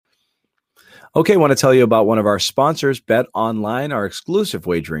Okay, I want to tell you about one of our sponsors, Bet Online, our exclusive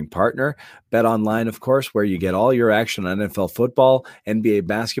wagering partner. Bet Online, of course, where you get all your action on NFL football, NBA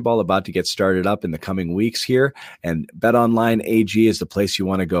basketball about to get started up in the coming weeks here. And Bet Online AG is the place you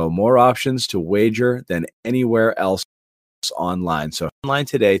want to go. More options to wager than anywhere else online. So online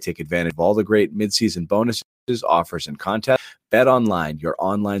today, take advantage of all the great midseason bonuses, offers, and contests. Bet Online, your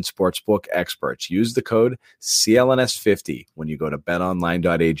online sportsbook experts. Use the code CLNS50 when you go to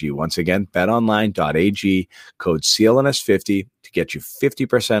betonline.ag. Once again, betonline.ag, code CLNS50 to get you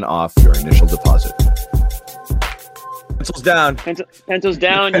 50% off your initial deposit. Pencils down. Pencils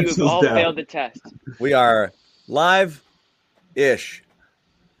down. You've all failed the test. We are live-ish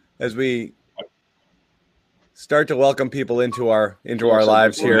as we start to welcome people into our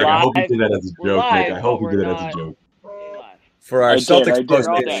lives here. I hope you did that as a joke, Nick. I hope you did that as a joke. For our Celtics Post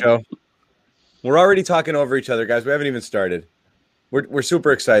Game Show. We're already talking over each other, guys. We haven't even started. We're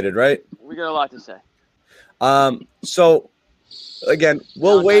super excited, right? We got a lot to say. So again,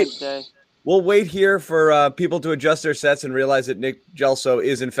 we'll wait here for people to adjust their sets and realize that Nick Gelso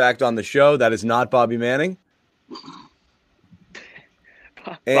is in fact on the show. That is not Bobby Manning.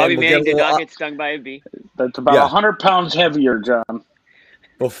 Bobby Manning did not get stung by a bee. That's about 100 pounds heavier, John.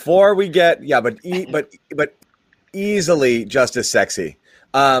 Before we get but easily just as sexy.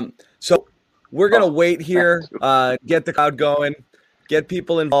 So we're gonna wait here, get the crowd going, get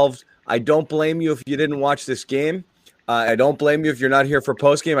people involved. I don't blame you if you didn't watch this game. I don't blame you if you're not here for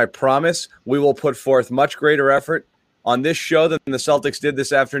post game. I promise we will put forth much greater effort on this show than the Celtics did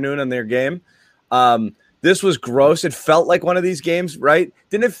this afternoon on their game. This was gross. It felt like one of these games, right?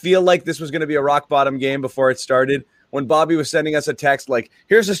 Didn't it feel like this was going to be a rock bottom game before it started? When Bobby was sending us a text like,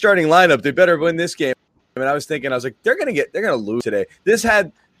 "Here's the starting lineup. They better win this game." And I was like, they're gonna lose today.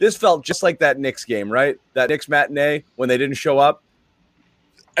 This felt just like that Knicks game, right? That Knicks matinee when they didn't show up.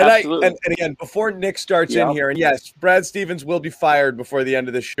 And and again, before Nick starts in here, and yes, Brad Stevens will be fired before the end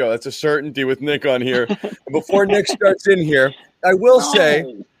of this show. That's a certainty with Nick on here. Before Nick starts in here, I will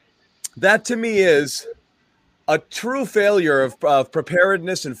say that to me is a true failure of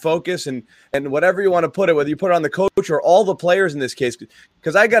preparedness and focus and whatever you want to put it, whether you put it on the coach or all the players in this case.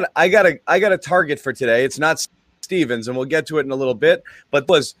 Because I got a target for today. It's not Stevens, and we'll get to it in a little bit, but it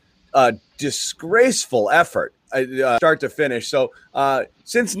was a disgraceful effort, start to finish. So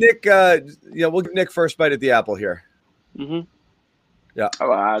since Nick, we'll give Nick first bite at the apple here. Mm-hmm.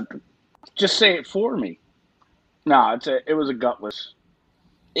 Yeah. Just say it for me. No, it was a gutless.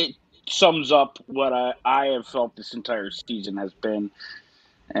 It sums up what I have felt this entire season has been.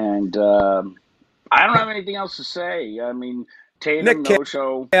 And I don't have anything else to say. I mean, Tatum,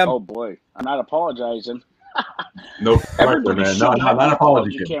 no-show. Oh, boy. I'm not apologizing. No, everybody man. Not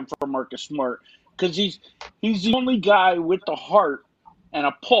apology. You can for Marcus Smart because he's the only guy with the heart and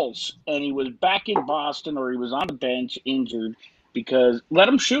a pulse, and he was back in Boston or he was on the bench injured because let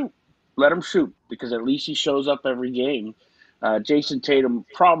him shoot because at least he shows up every game. Jayson Tatum,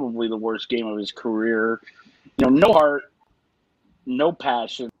 probably the worst game of his career. No heart, no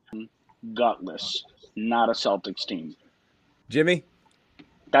passion, gutless. Not a Celtics team. Jimmy?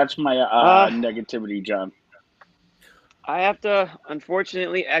 That's my negativity, John. I have to,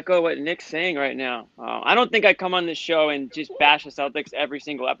 unfortunately, echo what Nick's saying right now. I don't think I come on this show and just bash the Celtics every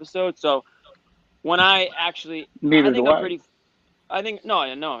single episode. So when I actually – I don't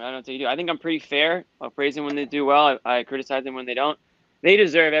think you do. I think I'm pretty fair. I'll praise them when they do well. I criticize them when they don't. They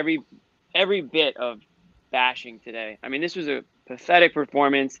deserve every bit of bashing today. I mean, this was a pathetic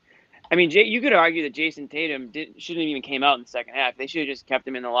performance. I mean, you could argue that Jayson Tatum shouldn't have even came out in the second half. They should have just kept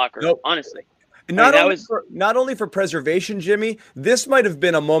him in the locker room, honestly. Not only for preservation, Jimmy, this might have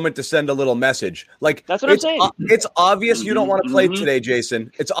been a moment to send a little message. Like that's what I'm saying. It's obvious you don't want to play today,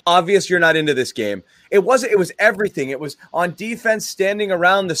 Jayson. It's obvious you're not into this game. It was everything. It was on defense, standing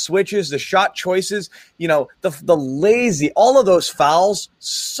around, the switches, the shot choices, the lazy, all of those fouls,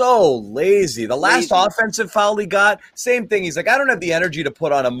 so lazy. The last offensive foul he got, same thing. He's like, I don't have the energy to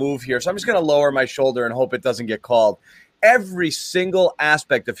put on a move here, so I'm just going to lower my shoulder and hope it doesn't get called. Every single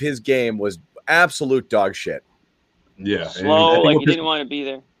aspect of his game was absolute dog shit. Yeah. Slow, like he didn't want to be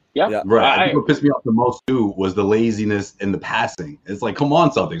there. Yeah. Right. I think what pissed me off the most, too, was the laziness in the passing. It's like, come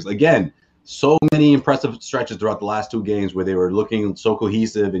on, Celtics. Again, so many impressive stretches throughout the last two games where they were looking so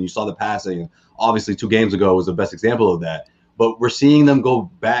cohesive and you saw the passing. Obviously, 2 games ago was the best example of that. But we're seeing them go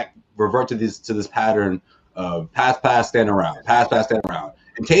back, revert to this pattern of pass, stand around, pass, stand around.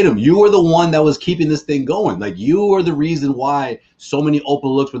 And Tatum, you were the one that was keeping this thing going. Like, you were the reason why so many open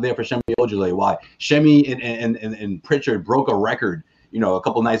looks were there for Shemi Ojale, why Shemi and Pritchard broke a record, a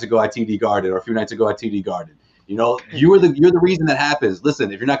couple nights ago at TD Garden or a few nights ago at TD Garden. You know, you're the reason that happens.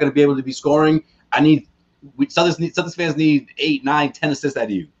 Listen, if you're not going to be able to be scoring, Celtics fans need 8, 9, 10 assists out of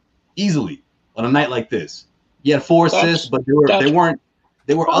you easily on a night like this. You had 4 assists, but they were ugly, right?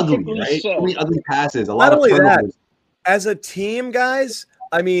 So many ugly passes, a lot of turnovers. As a team, guys,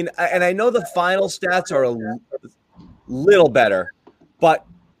 I mean, and I know the final stats are a little better, but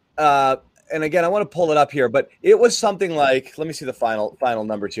and again, I want to pull it up here, but it was something like, let me see the final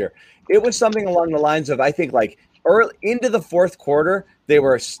numbers here. It was something along the lines of, I think, like early into the fourth quarter, they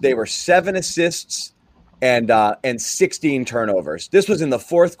were 7 assists and 16 turnovers. This was in the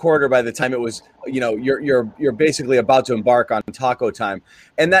fourth quarter. By the time it was, you're basically about to embark on taco time,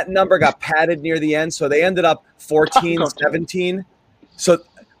 and that number got padded near the end, so they ended up 14-17. So,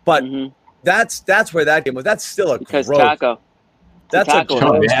 but that's where that game was. That's still because taco. They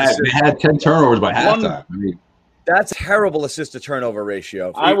had 10 turnovers by halftime. I mean, that's terrible assist to turnover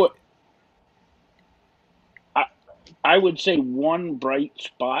ratio. I would say one bright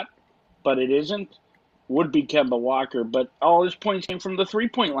spot, but it isn't, would be Kemba Walker. But all his points came from the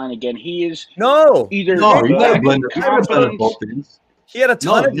 3-point line again. He is you got to blend both things. He had a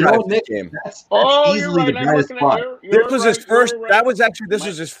ton of drives this game. That's easily the brightest spot. This was his first. That was actually this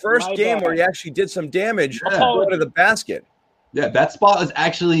was his first game where he actually did some damage going to the basket. Yeah, that spot is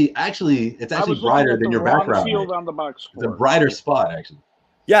actually brighter than your background. Field on the box score. It's a brighter spot, actually.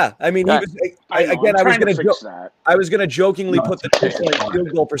 Yeah, I mean, I was going to jokingly put the 2-point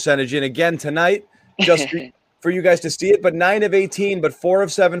field goal percentage in again tonight, just for you guys to see it. But 9 of 18, but 4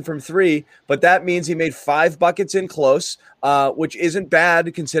 of 7 from 3. But that means he made 5 buckets in close, which isn't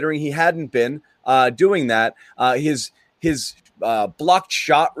bad considering he hadn't been doing that. His blocked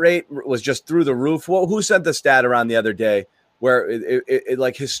shot rate was just through the roof. Who sent the stat around the other day where it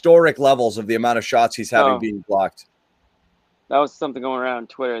like historic levels of the amount of shots he's having being blocked? That was something going around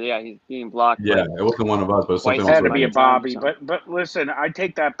Twitter. Yeah, he's being blocked. Yeah, it wasn't one of us, but something it had to be a Bobby. But listen, I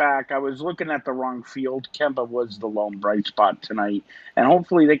take that back. I was looking at the wrong field. Kemba was the lone bright spot tonight, and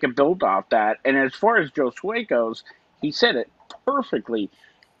hopefully they can build off that. And as far as Josue goes, he said it perfectly.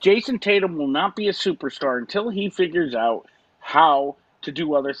 Jayson Tatum will not be a superstar until he figures out how to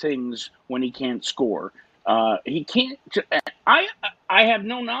do other things when he can't score. He can't. I have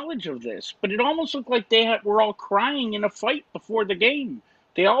no knowledge of this, but it almost looked like were all crying in a fight before the game.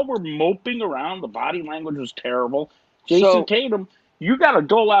 They all were moping around. The body language was terrible. Jayson Tatum, you got to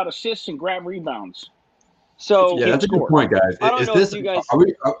dole out assists and grab rebounds. So yeah, that's a good point, guys.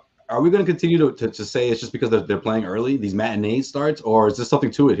 Are we going to continue to say it's just because they're playing early, these matinee starts, or is there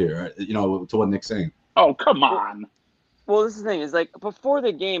something to it here? To what Nick's saying. Oh, come on. Well, this is the thing. Is like before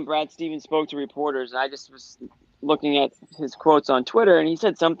the game, Brad Stevens spoke to reporters, and I just was looking at his quotes on Twitter, and he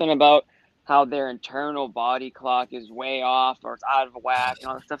said something about how their internal body clock is way off or it's out of whack and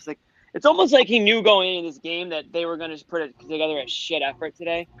all that stuff. It's almost like he knew going into this game that they were going to put together a shit effort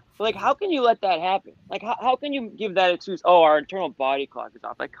today. But like, how can you let that happen? Like, how can you give that excuse? Oh, our internal body clock is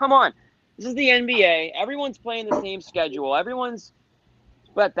off. Like, come on. This is the NBA. Everyone's playing the same schedule. Everyone's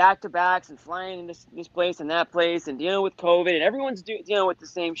got back-to-backs and flying in this place and that place and dealing with COVID, and everyone's dealing with the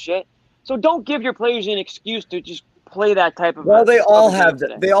same shit. So don't give your players an excuse to just play that type of. Well, they all have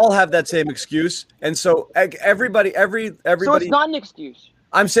that. They all have that same excuse, and so everybody. So it's not an excuse.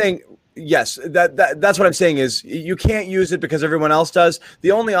 I'm saying yes. That's what I'm saying is you can't use it because everyone else does.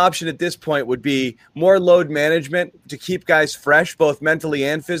 The only option at this point would be more load management to keep guys fresh, both mentally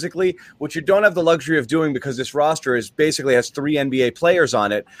and physically, which you don't have the luxury of doing because this roster basically has 3 NBA players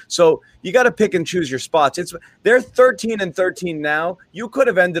on it. So you got to pick and choose your spots. They're 13-13 now. You could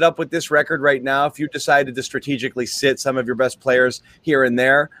have ended up with this record right now if you decided to strategically sit some of your best players here and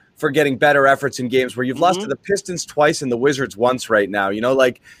there for getting better efforts in games where you've lost to the Pistons twice and the Wizards once right now.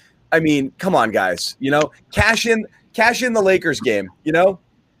 I mean, come on, guys. Cash in the Lakers game. Yeah,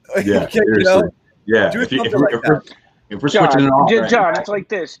 seriously. Yeah. Do something like that. If we're switching it off, John, it's like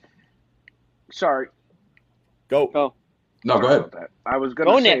this. Sorry. Go. No, go ahead. I was going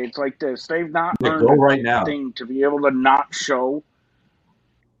to say Nick. It's like this. They've not earned right now to be able to not show.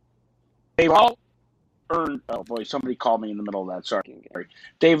 They've all earned. Oh boy, somebody called me in the middle of that. Sorry.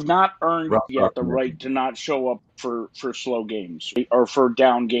 They've not earned yet the right to not show up for slow games or for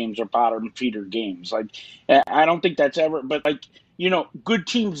down games or bottom feeder games. Like, I don't think that's ever. But good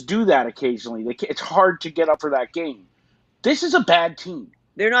teams do that occasionally. It's hard to get up for that game. This is a bad team.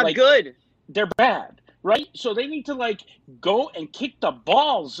 They're not good. They're bad, right? So they need to go and kick the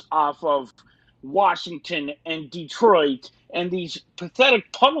balls off of Washington and Detroit and these pathetic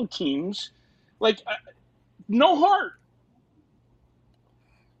puddle teams. No heart.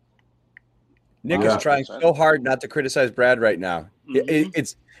 Nick is trying so hard not to criticize Brad right now.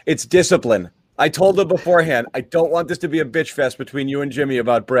 It's discipline. I told him beforehand, I don't want this to be a bitch fest between you and Jimmy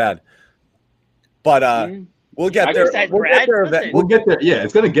about Brad. But we'll get there. We'll get there. We'll get there. Yeah,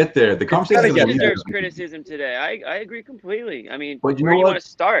 it's gonna get there. The conversation deserves criticism today. I agree completely. I mean, but where do you want to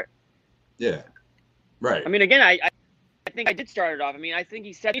start? Yeah, right. I mean, again, I think I did start it off. I mean, I think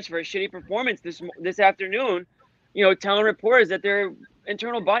he set for a shitty performance this afternoon. You know, telling reporters that their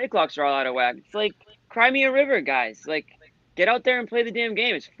internal body clocks are all out of whack. It's like, cry me a river, guys. Like, get out there and play the damn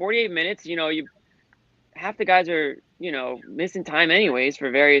game. It's 48 minutes. You know, half the guys are, you know, missing time anyways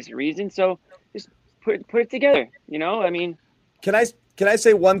for various reasons. So just put it together. You know, I mean, can I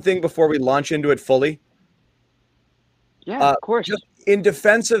say one thing before we launch into it fully? Yeah, of course. Just in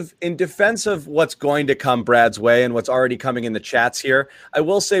defense of what's going to come Brad's way and what's already coming in the chats here, I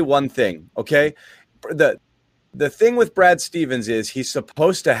will say one thing. Okay, the thing with Brad Stevens is he's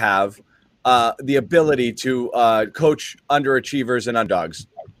supposed to have the ability to coach underachievers and underdogs.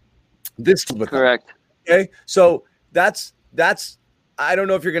 This is correct. Okay, so that's. I don't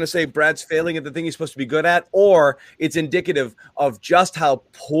know if you're going to say Brad's failing at the thing he's supposed to be good at, or it's indicative of just how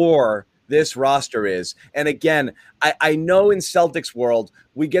poor this roster is. And again, I know in Celtics world,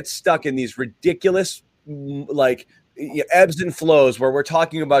 we get stuck in these ridiculous, like, ebbs and flows where we're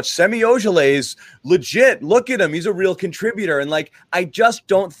talking about Semi Ojeley's legit. Look at him. He's a real contributor. And like, I just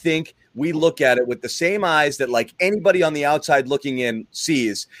don't think we look at it with the same eyes that like anybody on the outside looking in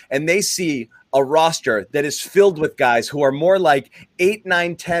sees. And they see a roster that is filled with guys who are more like 8,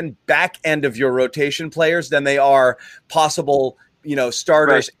 9, 10 back end of your rotation players than they are possible, you know,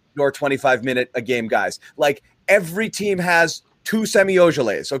 starters or 25-minute a game guys. Like, every team has 2 Semi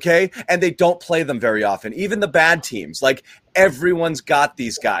Ojeleys, okay? And they don't play them very often. Even the bad teams, like, everyone's got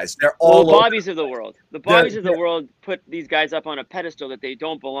these guys. They're all the Bobbies of the world. The Bobbies of the world put these guys up on a pedestal that they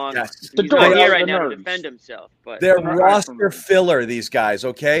don't belong. Yes. He's not here right now to defend himself. But they're roster filler, these guys,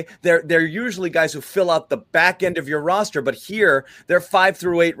 okay? They're usually guys who fill out the back end of your roster, but here they're 5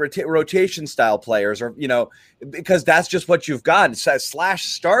 through 8 rotation style players, or, you know, because that's just what you've got. Slash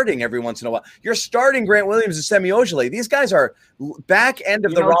starting every once in a while. You're starting Grant Williams and Semi Ojeley. These guys are back end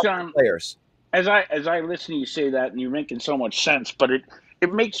of the roster John, players. As I listen to you say that, and you're making so much sense, but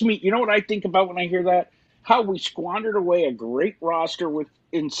it makes me, you know what I think about when I hear that? How we squandered away a great roster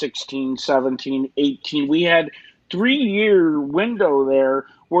in 16, 17, 18. We had 3-year window there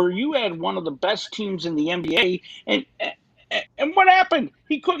where you had one of the best teams in the NBA, and what happened?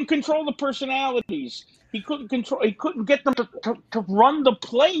 He couldn't control the personalities. He couldn't get them to run the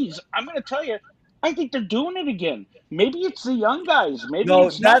plays. I'm going to tell you, I think they're doing it again. Maybe it's the young guys. Maybe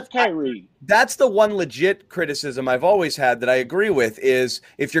it's not Kyrie. That's the one legit criticism I've always had that I agree with is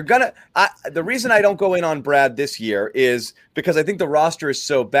if you're going to – the reason I don't go in on Brad this year is because I think the roster is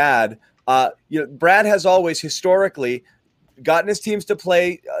so bad. Brad has always historically gotten his teams to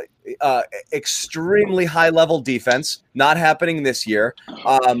play extremely high-level defense, not happening this year.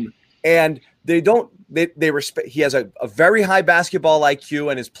 And they don't – They respect. He has a very high basketball IQ,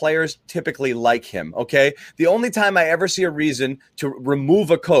 and his players typically like him. Okay, the only time I ever see a reason to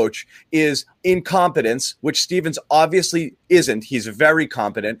remove a coach is incompetence, which Stevens obviously isn't. He's very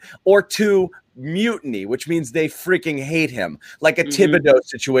competent. Or 2, mutiny, which means they freaking hate him, like a Thibodeau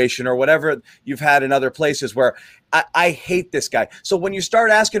situation or whatever you've had in other places where I hate this guy. So when you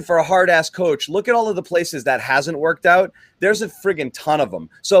start asking for a hard ass coach, look at all of the places that hasn't worked out. There's a friggin' ton of them.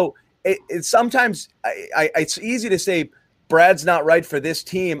 So. It's sometimes it's easy to say Brad's not right for this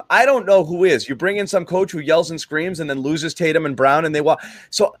team. I don't know who is. You bring in some coach who yells and screams and then loses Tatum and Brown and they walk.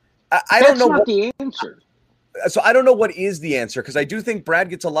 So I don't know what the answer. So I don't know what is the answer, because I do think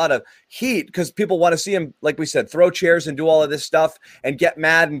Brad gets a lot of heat because people want to see him, like we said, throw chairs and do all of this stuff and get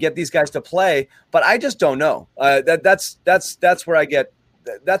mad and get these guys to play. But I just don't know. That's where I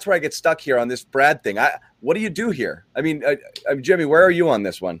get stuck here on this Brad thing. What do you do here? I mean, Jimmy, where are you on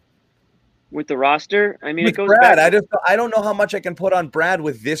this one? With the roster, I mean, with it goes Brad, back. I don't know how much I can put on Brad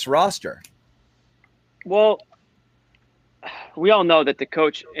with this roster. Well, we all know that the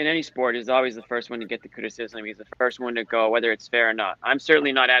coach in any sport is always the first one to get the criticism. He's the first one to go, whether it's fair or not. I'm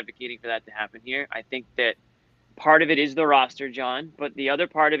certainly not advocating for that to happen here. I think that part of it is the roster, John, but the other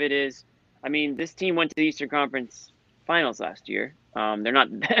part of it is, I mean, this team went to the Eastern Conference Finals last year. They're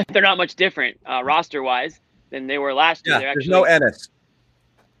not much different roster-wise than they were last year. There's no Ennis.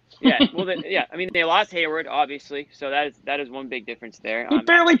 Yeah, well, I mean, they lost Hayward, obviously, so that is one big difference there. He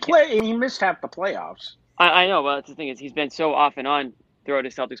barely played. He missed half the playoffs. I know, but the thing is, he's been so off and on throughout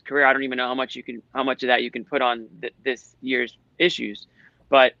his Celtics career. I don't even know how much of that you can put on this year's issues.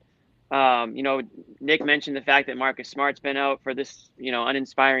 But Nick mentioned the fact that Marcus Smart's been out for this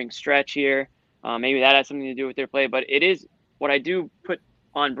uninspiring stretch here. Maybe that has something to do with their play. But it is what I do put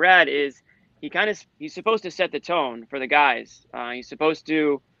on Brad is he's supposed to set the tone for the guys. He's supposed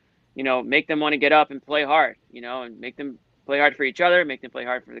to, make them want to get up and play hard, and make them play hard for each other, make them play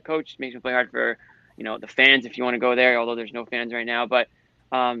hard for the coach, make them play hard for, the fans if you want to go there, although there's no fans right now. But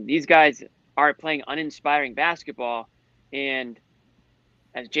these guys are playing uninspiring basketball. And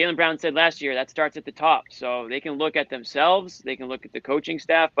as Jaylen Brown said last year, that starts at the top. So they can look at themselves, they can look at the coaching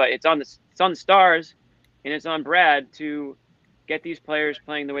staff, but it's on the stars and it's on Brad to get these players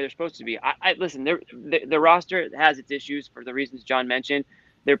playing the way they're supposed to be. Listen, the roster has its issues for the reasons John mentioned.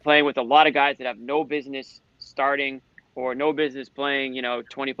 They're playing with a lot of guys that have no business starting or no business playing,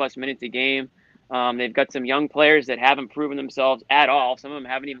 20-plus minutes a game. They've got some young players that haven't proven themselves at all. Some of them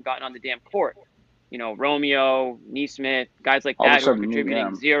haven't even gotten on the damn court. Romeo, Neesmith, guys like that who are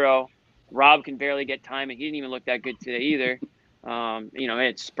contributing zero. Rob can barely get time, and he didn't even look that good today either.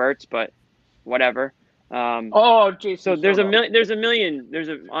 It spurts, but whatever. Jayson. So there's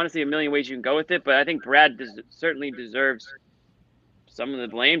honestly a million ways you can go with it, but I think Brad certainly deserves some of the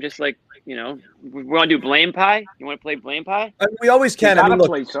blame. Just like, we want to do blame pie. You want to play blame pie? We always can. You gotta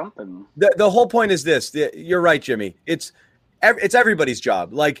play something. The whole point is this. You're right, Jimmy. It's everybody's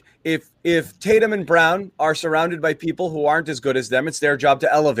job. Like if Tatum and Brown are surrounded by people who aren't as good as them, it's their job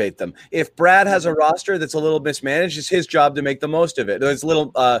to elevate them. If Brad has a roster that's a little mismanaged, it's his job to make the most of it. It's a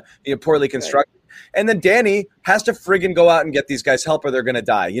little poorly constructed. And then Danny has to friggin' go out and get these guys help or they're gonna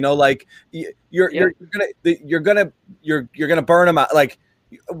die. You're gonna burn them out. Like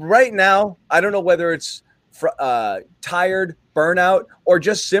right now, I don't know whether it's tired, burnout, or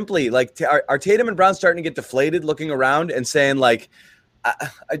just simply like are Tatum and Brown starting to get deflated, looking around and saying like,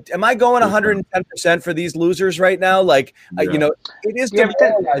 am I going 110% for these losers right now? Like, it is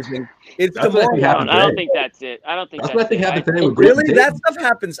demoralizing. It's demoralizing. I don't think that's it. I don't think that's what I think happened today. Really, that stuff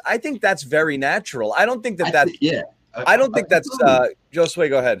happens. I think that's very natural. I don't think that's. I don't think that's. Josue,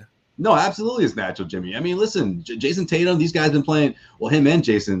 go ahead. No, absolutely, it's natural, Jimmy. I mean, listen, Jayson Tatum. These guys have been playing. Well, him and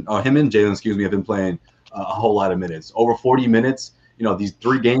Jaylen, excuse me, have been playing a whole lot of minutes, over 40 minutes. These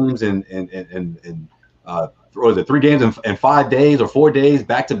 3 games and or is it 3 games in 5 days or 4 days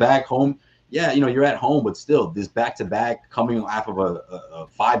back to back home? Yeah, you're at home, but still this back to back coming off of a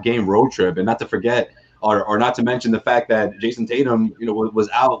 5-game road trip, and not to forget or not to mention the fact that Jayson Tatum, was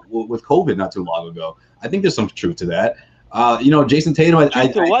out with COVID not too long ago. I think there's some truth to that. Jayson Tatum.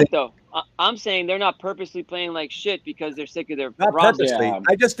 Though? I'm saying they're not purposely playing like shit because they're sick of their not roster. Purposely. Yeah.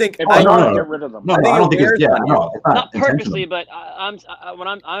 I just think get rid of them. No, I don't think it's not purposely, but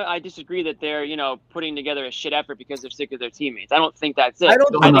I disagree that they're putting together a shit effort because they're sick of their teammates. I don't think that's it. I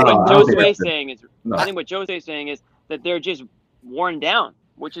think what Josue's saying is that they're just worn down,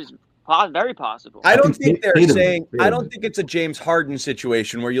 which is very possible. I don't think they're saying. I don't think it's a James Harden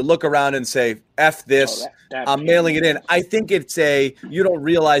situation where you look around and say, "F this, I'm mailing it in." I think it's a you don't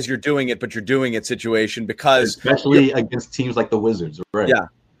realize you're doing it, but you're doing it situation because especially against teams like the Wizards, right? Yeah,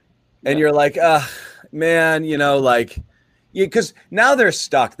 and you're like, man, because now they're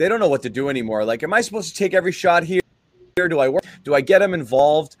stuck. They don't know what to do anymore. Like, am I supposed to take every shot here? Do I work? Do I get them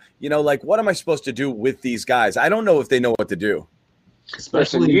involved? What am I supposed to do with these guys? I don't know if they know what to do.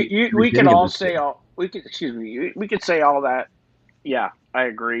 Especially, we could all say all. We could say all that. Yeah, I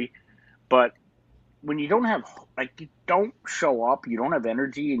agree. But when you don't have, you don't show up, you don't have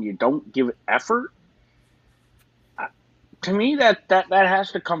energy, and you don't give effort. To me, that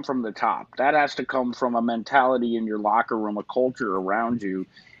has to come from the top. That has to come from a mentality in your locker room, a culture around you.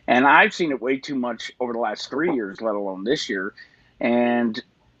 And I've seen it way too much over the last 3 years, let alone this year. And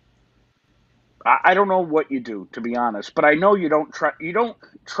I don't know what you do, to be honest, but I know you don't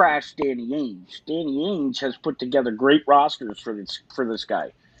trash Danny Ainge. Danny Ainge has put together great rosters for this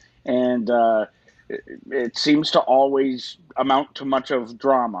guy, and it seems to always amount to much of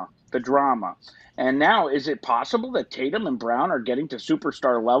drama. And now, is it possible that Tatum and Brown are getting to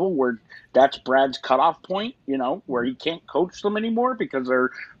superstar level where that's Brad's cutoff point? Where he can't coach them anymore because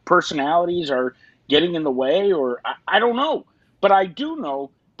their personalities are getting in the way, or I don't know, but I do know.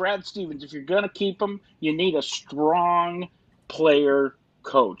 Brad Stevens, if you're going to keep him, you need a strong player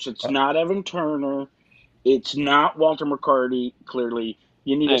coach. It's not Evan Turner. It's not Walter McCarty, clearly.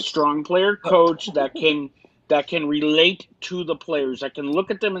 You need a strong player coach that can relate to the players, that can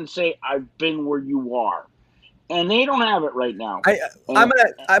look at them and say, I've been where you are. And they don't have it right now.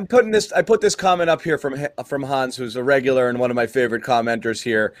 I put this comment up here from Hans, who's a regular and one of my favorite commenters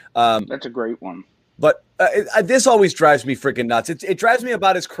here. That's a great one. But This always drives me freaking nuts. It drives me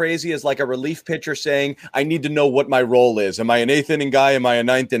about as crazy as like a relief pitcher saying, I need to know what my role is. Am I an 8th inning guy? Am I a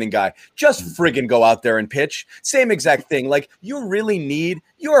 9th inning guy? Just friggin' go out there and pitch. Same exact thing. Like,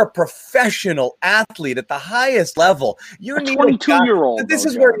 you're a professional athlete at the highest level. You need a 22-year-old. This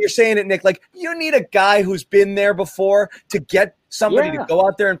is where you're saying it, Nick. Like, you need a guy who's been there before to get somebody to go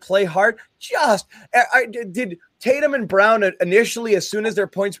out there and play hard. Did Tatum and Brown initially, as soon as their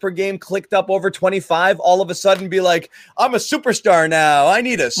points per game clicked up over 25, all of a sudden be like, I'm a superstar now. I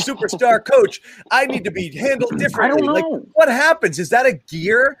need a superstar coach. I need to be handled differently. I don't know. Like, what happens? Is that a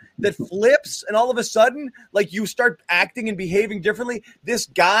gear that flips and all of a sudden, like, you start acting and behaving differently? This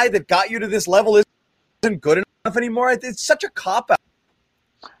guy that got you to this level isn't good enough anymore. It's such a cop-out.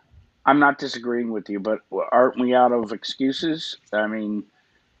 I'm not disagreeing with you, but aren't we out of excuses? I mean,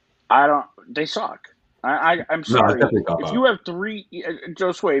 they suck. I'm sorry. If you have three,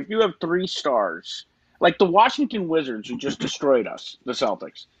 Josue, if you have 3 stars, like the Washington Wizards who just destroyed us, the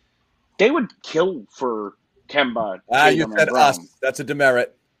Celtics, they would kill for Kemba. You said us. That's a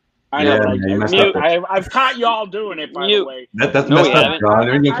demerit. I know. I've caught y'all doing it, by the way. That's messed up, John.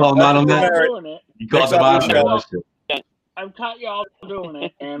 Are you going to call him out on that? You called him out on that. I've caught y'all doing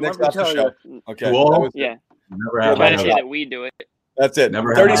it, and let me tell you. Okay. Never have trying to say that we do it. That's it.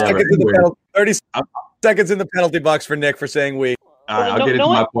 30 seconds in the penalty box for Nick for saying we. All right, I'll get into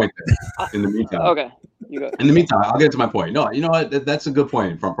my point there. In the meantime. Okay. You go. In the meantime, I'll get to my point. No, you know what? That's a good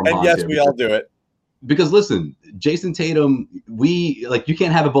point from And yes, we all do it. Because listen, Jayson Tatum, you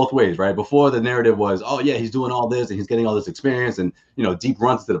can't have it both ways, right? Before the narrative was, oh yeah, he's doing all this and he's getting all this experience and deep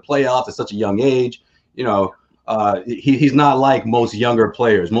runs to the playoffs at such a young age. He's not like most younger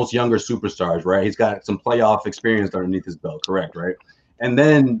players, most younger superstars, right? He's got some playoff experience underneath his belt, correct, right? And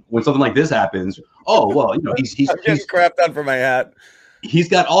then when something like this happens, he's getting crapped on for my hat. He's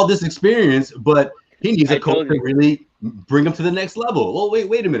got all this experience, but he needs a coach to really bring him to the next level. Well,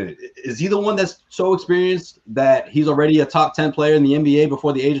 wait a minute. Is he the one that's so experienced that he's already a top 10 player in the NBA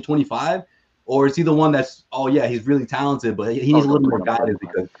before the age of 25? Or is he the one that's, he's really talented, but he needs a little more guidance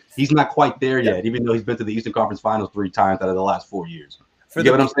because he's not quite there yet, even though he's been to the Eastern Conference Finals 3 times out of the last 4 years. You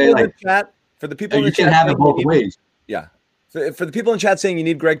get what I'm saying? For the people in the chat, you can't have it both ways. Yeah. For the people in chat saying you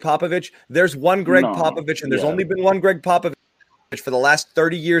need Greg Popovich, there's one Greg Popovich, and there's only been one Greg Popovich for the last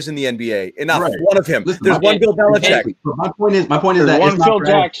 30 years in the NBA. Enough. Right. One of him. Listen, there's one Bill Belichick. My point is that it's not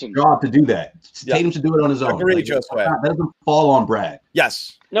Brad's job to do that. Tatum should do it on his own. Agreed, Josue. That doesn't fall on Brad.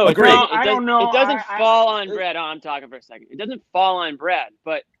 Yes. No, agreed. I don't know. It doesn't fall on Brad. Oh, I'm talking for a second. It doesn't fall on Brad,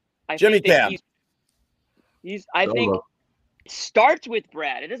 but I think that I think it starts with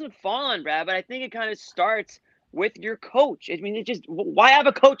Brad. It doesn't fall on Brad, but I think it kind of starts with your coach. I mean, why have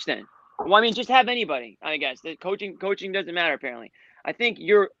a coach then? Well, I mean, just have anybody, I guess. The coaching doesn't matter, apparently. I think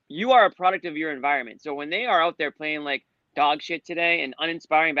you are a product of your environment. So when they are out there playing like dog shit today and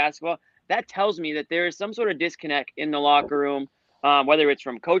uninspiring basketball, that tells me that there is some sort of disconnect in the locker room, whether it's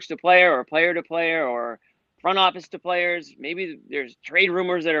from coach to player or player to player or front office to players. Maybe there's trade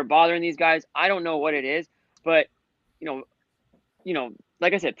rumors that are bothering these guys. I don't know what it is, but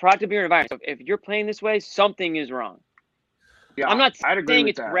like I said, product of your environment. So if you're playing this way, something is wrong. Yeah, I'm not saying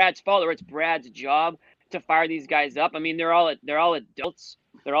it's Brad's fault or it's Brad's job to fire these guys up. I mean, they're all adults.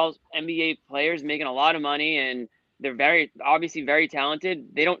 They're all NBA players making a lot of money, and they're obviously very talented.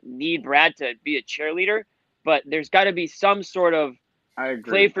 They don't need Brad to be a cheerleader, but there's got to be some sort of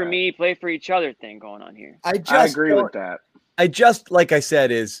play for me, play for each other thing going on here. I agree with that. Like I said,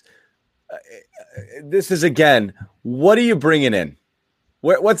 this is again, what are you bringing in?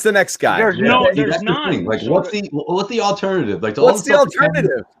 What's the next guy? There's none. Like, what's the alternative? Like, what's the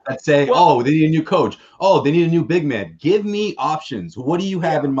alternative? That say, they need a new coach. Oh, they need a new big man. Give me options. What do you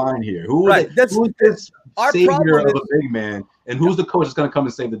have in mind here? Who's this savior of a big man, and who's the coach that's going to come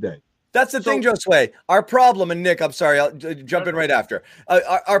and save the day? That's the thing, Josue. Our problem, and Nick, I'm sorry, I'll jump in right after.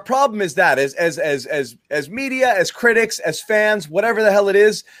 Our problem is that as media, as critics, as fans, whatever the hell it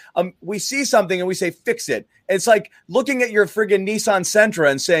is, we see something and we say, fix it. It's like looking at your friggin' Nissan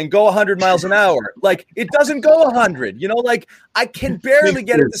Sentra and saying, go 100 miles an hour. Like, it doesn't go 100. Like, I can barely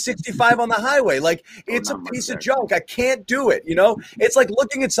get it to 65 on the highway. Like, it's a piece of junk. I can't do it, It's like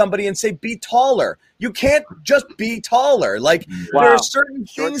looking at somebody and say, be taller. You can't just be taller. Like, there are certain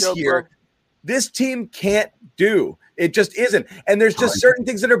things here this team can't do. It just isn't. And there's just certain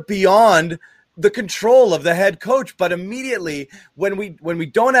things that are beyond the control of the head coach. But immediately when we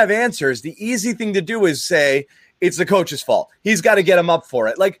don't have answers, the easy thing to do is say it's the coach's fault. He's got to get him up for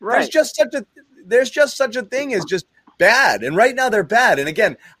it. Like, there's just such a thing as just bad. And right now they're bad. And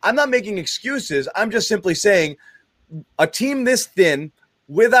again, I'm not making excuses. I'm just simply saying a team this thin,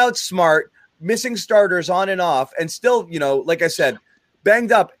 without Smart, missing starters on and off, and still, like I said,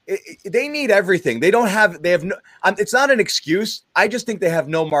 banged up. They need everything. They have no. It's not an excuse. I just think they have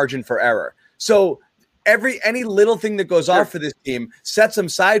no margin for error. So any little thing that goes off for this team sets them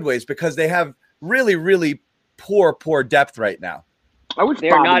sideways because they have really, really poor depth right now.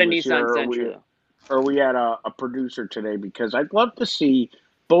 They're not a Nissan Sentra. Or we had a producer today, because I'd love to see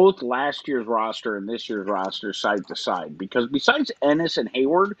both last year's roster and this year's roster side to side, because besides Ennis and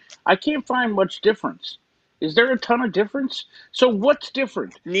Hayward, I can't find much difference. Is there a ton of difference? So what's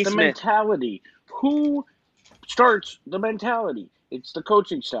different? The mentality. Who starts the mentality? It's the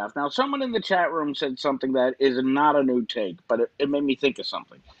coaching staff. Now, someone in the chat room said something that is not a new take, but it made me think of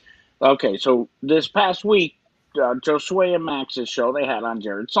something. Okay, so this past week, Josue and Max's show, they had on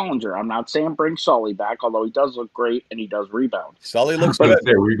Jared Sullinger. I'm not saying bring Sully back, although he does look great and he does rebound. Sully looks good.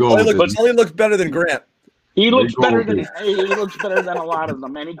 Sully looks better than Grant. He looks better than a lot of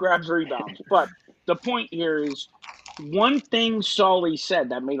them, and he grabs rebounds. But the point here is, one thing Sully said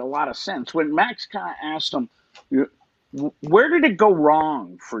that made a lot of sense. When Max kind of asked him, where did it go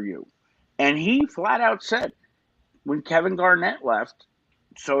wrong for you? And he flat out said, when Kevin Garnett left,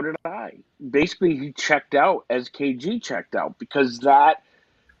 so did I. Basically, he checked out as KG checked out, because that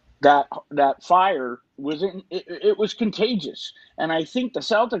fire was contagious. And I think the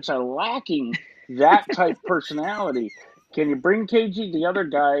Celtics are lacking that type personality. Can you bring KG? The other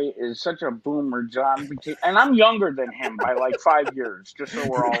guy is such a boomer, John. And I'm younger than him by like 5 years, just so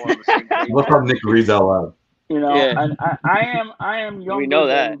we're all on the same page. Look up Nick reads out loud. And I am younger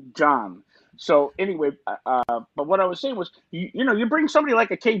than John. So anyway, but what I was saying was, you bring somebody like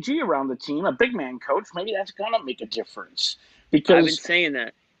a KG around the team, a big man coach, maybe that's gonna make a difference. Because I've been saying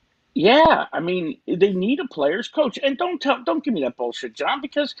that. Yeah, I mean, they need a player's coach, and don't give me that bullshit, John,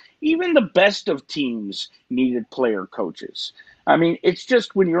 because even the best of teams needed player coaches. I mean, it's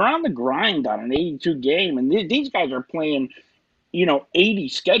just when you're on the grind on an 82 game, and these guys are playing, 80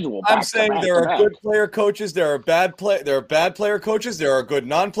 schedule. I'm saying there are good player coaches. There are bad player coaches. There are good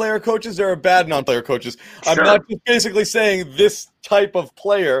non-player coaches. There are bad non-player coaches. Sure. I'm not just basically saying this type of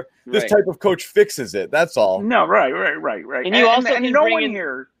player, this type of coach fixes it. That's all. No, right. And you also can no bring one in,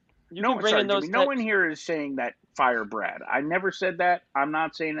 here. No one here is saying that fire Brad. I never said that. I'm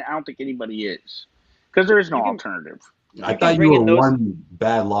not saying that. I don't think anybody is, because there is no alternative. I thought you were one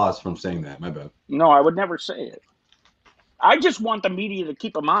bad loss from saying that. My bad. No, I would never say it. I just want the media to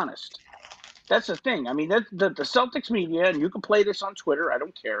keep them honest. That's the thing. I mean, the Celtics media, and you can play this on Twitter. I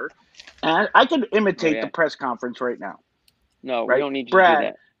don't care. And I could imitate the press conference right now. No, right? we don't need you Brad, to do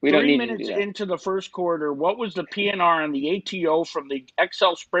that. We don't 3 need minutes you to do that. into the first quarter, what was the PNR and the ATO from the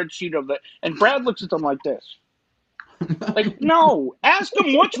Excel spreadsheet of it? And Brad looks at them like this. Like, no. Ask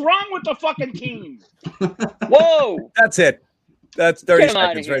him what's wrong with the fucking team. Whoa. That's it. That's 30 Get him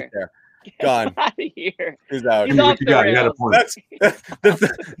seconds right there. Gone. Out of here. He's out. He's off You the got a rails. point.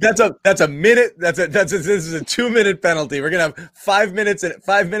 That's a minute. This is a 2-minute penalty. We're gonna have 5 minutes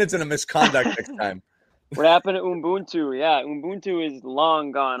and a misconduct next time. What happened to Ubuntu? Yeah, Ubuntu is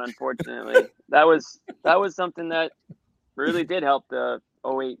long gone, unfortunately. That was something that really did help the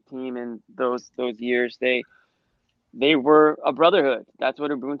 08 team in those years. They were a brotherhood. That's what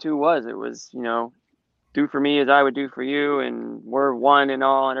Ubuntu was. It was, do for me as I would do for you, and we're one and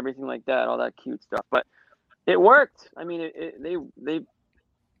all, and everything like that, all that cute stuff. But it worked. I mean, they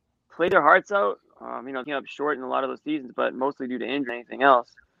played their hearts out. Came up short in a lot of those seasons, but mostly due to injury, anything else.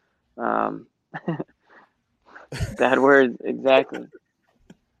 Bad words, exactly.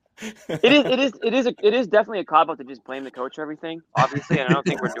 It is definitely a cop out to just blame the coach for everything. Obviously, and I don't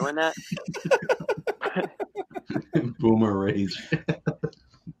think we're doing that. Boomer rage.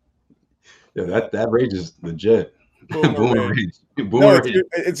 Yeah, that rage is legit. Boomer rage. Boomer rage.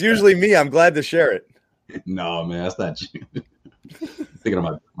 It's usually me. I'm glad to share it. No, man, that's not you. Thinking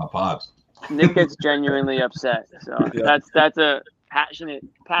of my pops. Nick gets genuinely upset. So that's a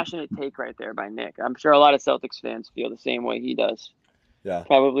passionate take right there by Nick. I'm sure a lot of Celtics fans feel the same way he does. Yeah,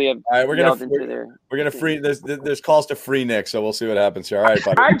 probably have. All right, we're gonna free. There's calls to free Nick, so we'll see what happens here. All right,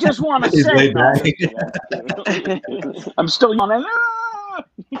 buddy. I just want to say, I'm still yawning.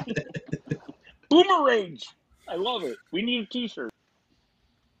 Boomer rage. I love it. We need a T-shirt.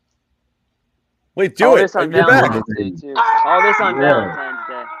 Wait, do it. This on Valentine's Day too. All this on Valentine's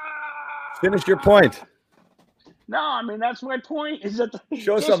Day. Finish your point. No, I mean that's my point. Is that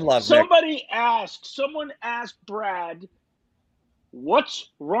show some love, someone asked Brad, what's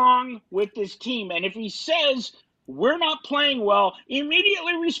wrong with this team? And if he says we're not playing well,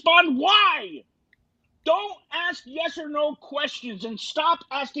 immediately respond why. Don't ask yes or no questions, and stop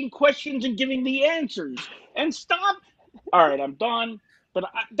asking questions and giving the answers. And stop. All right, I'm done. But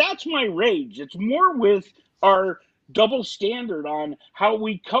that's my rage. It's more with our double standard on how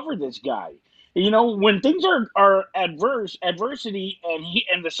we cover this guy. When things are adversity,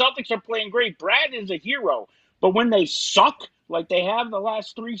 and the Celtics are playing great, Brad is a hero. But when they suck, like they have the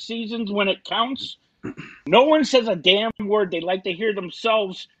last 3 seasons, when it counts, no one says a damn word. They like to hear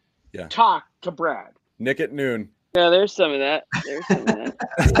themselves talk to Brad. Nick at noon. Yeah, there's some of that. Sure.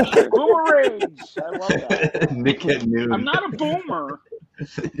 Boomer rage. I love that. Nick at noon. I'm not a boomer.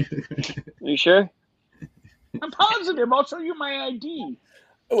 You sure? I'm positive. I'll show you my ID.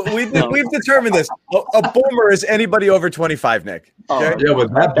 We've determined this. A boomer is anybody over 25, Nick. Okay? Yeah,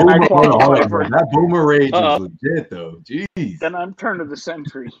 but that boomer rage is legit, though. Jeez. Then I'm turn of the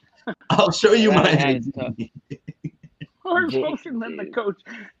century. I'll show you my ID. The coach.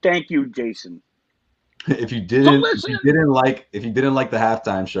 Thank you, Jason. If you didn't like the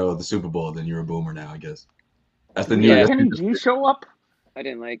halftime show of the Super Bowl, then you're a boomer now, I guess. That's the new. Kenny G show up? I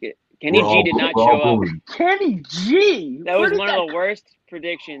didn't like it. Kenny G did not show up. Kenny G. That was one of the worst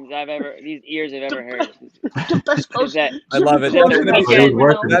predictions these ears have ever heard. The best post. I love it. That's going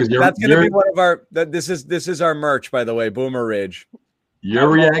to be one of our. This is our merch, by the way. Boomer Rage. Your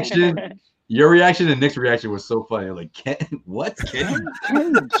reaction and Nick's reaction was so funny. Like, what? Kenny?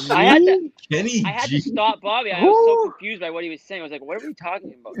 I had G? to stop Bobby. I was so confused by what he was saying. I was like, what are we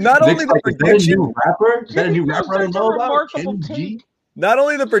talking about? Not only the prediction. Is that a new rapper I don't know about? Kenny G? Not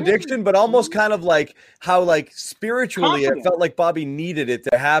only the prediction, but almost kind of like how spiritually it felt like Bobby needed it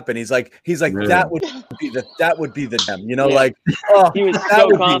to happen. He's like that would be the gem, like he was so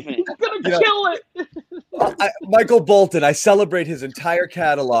confident. He's gonna kill it. Michael Bolton, I celebrate his entire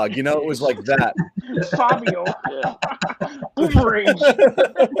catalog. It was like that. Fabio, Boomerang.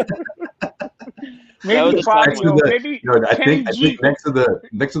 Maybe Fabio. I think next to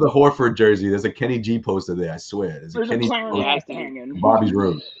the Horford jersey, there's a Kenny G poster there. I swear, there's a Kenny G hanging. Bobby's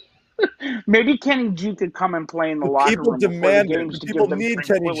room. Maybe Kenny G could come and play in the locker room. People demand it. People need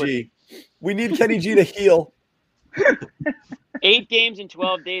Kenny G. We need Kenny G to heal. 8 games in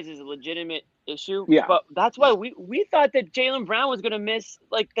 12 days is a legitimate issue. Yeah. But that's why we thought that Jaylen Brown was going to miss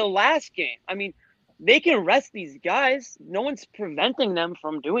the last game. I mean, they can rest these guys. No one's preventing them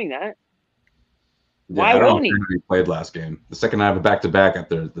from doing that. Why won't he? He played last game. The second night of a back-to-back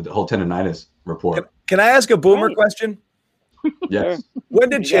after the whole tendonitis report. Can I ask a boomer question? Yes. When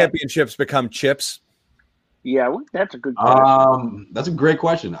did championships become chips? Yeah, that's a good question. That's a great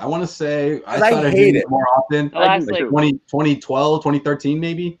question. I want to say I hate it more often. 2012, 2013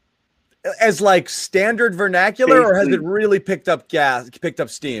 maybe. As standard vernacular, or has it really picked up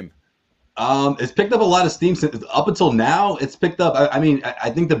steam? It's picked up a lot of steam since up until now. It's picked up. I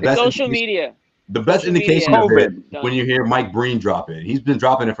think the best social media. The best indication of it when you hear Mike Breen drop it. He's been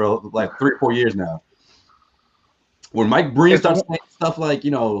dropping it for 3 or 4 years now. When Mike Breen starts saying stuff like,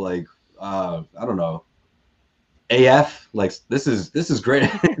 I don't know, AF, this is great.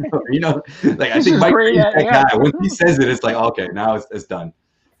 I think Mike Breen's that guy. When he says it, it's like, okay, now it's done.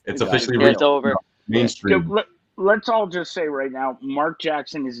 It's officially real. It's over. Mainstream. Let's all just say right now, Mark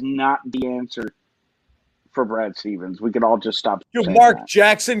Jackson is not the answer for Brad Stevens. We could all just stop. Mark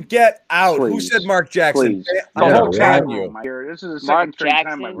Jackson, get out. Please. Who said Mark Jackson? Please. The whole time This is the second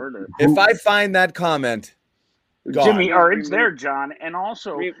time I've heard it. If I find that comment, Jimmy, it's there, John. And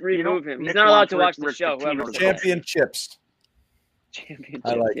also, remove him. He's not allowed to watch the show. Championships.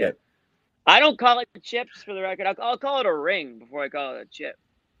 I like it. I don't call it chips for the record. I'll call it a ring before I call it a chip.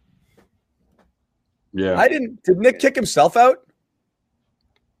 Yeah. Did Nick kick himself out?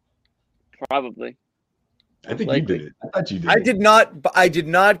 Probably. I think you did it. I thought you did. I did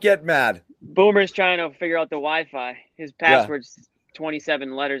not get mad. Boomer's trying to figure out the Wi-Fi. His password's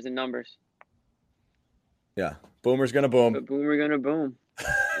 27 letters and numbers. Yeah. Boomer's gonna boom. Boomer gonna boom.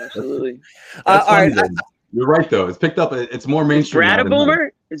 Absolutely. All right. You're right though. It's picked up. It's more mainstream. Brad a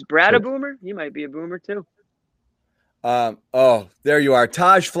boomer? Is Brad a boomer? He might be a boomer too. There you are.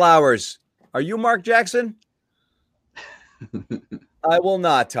 Taj Flowers. Are you Mark Jackson? I will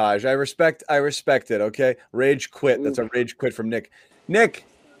not, Taj. I respect it, okay? Rage quit. That's a rage quit from Nick. Nick,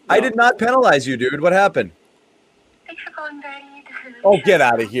 no. I did not penalize you, dude. What happened? Thanks for calling, Daddy. Oh, get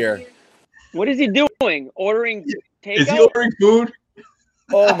out of here. What is he doing? Ordering takeout? Is he ordering food?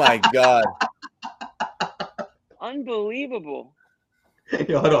 Oh, my God. Unbelievable. Hey,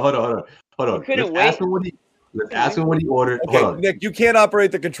 hold on. Couldn't wait. Let's ask him what he ordered. Okay, hold on. Nick, you can't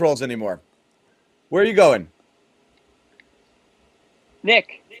operate the controls anymore. Where are you going?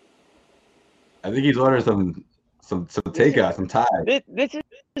 Nick. I think he's ordering some takeout, some Thai. This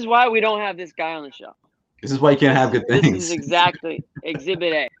is why we don't have this guy on the show. This is why you can't have good things. This is exactly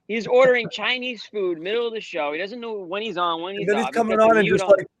Exhibit A. He's ordering Chinese food middle of the show. He doesn't know when he's on, when he's And then off. he's coming on and just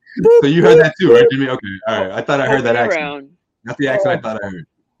like. So you heard that too, right, Jimmy? Okay, all right. I thought I heard that accent. Around. That's the accent I thought I heard.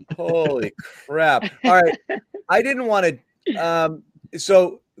 Holy crap! All right, I didn't want to.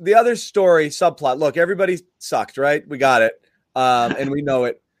 So the other story subplot. Look, everybody sucked, right? We got it, and we know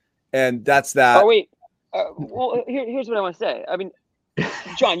it, and that's that. Oh wait. Well, here's what I want to say. I mean,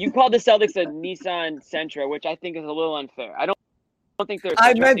 John, you called the Celtics a Nissan Sentra, which I think is a little unfair. I don't think they're.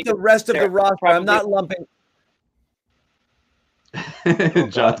 I meant the rest of the roster. Probably. I'm not lumping.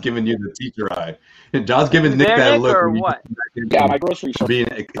 John's giving you the teacher eye. John's giving Nick that look. Or what? Yeah, my grocery shop being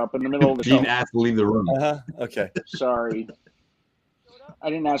up in the middle of the being show. asked to leave the room. Okay. Sorry. I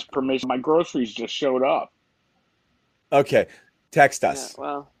didn't ask permission. My groceries just showed up. Okay. Text us. Yeah,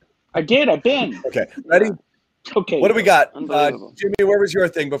 well, I did. I've been. Okay. Ready? Yeah. Okay. What do we got? Unbelievable. Jimmy, where was your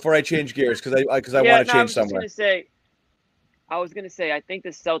thing before I change gears? Because I want to change somewhere. I was going to say, I think the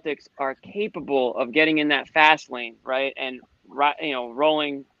Celtics are capable of getting in that fast lane, right? And,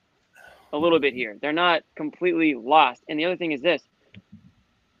 rolling a little bit here. They're not completely lost. And the other thing is this.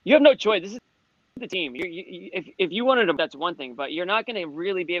 You have no choice. This is the team. If you wanted to, that's one thing. But you're not going to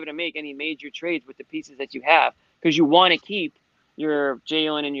really be able to make any major trades with the pieces that you have because you want to keep your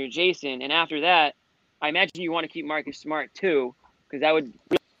Jalen and your Jayson. And after that, I imagine you want to keep Marcus Smart too because that would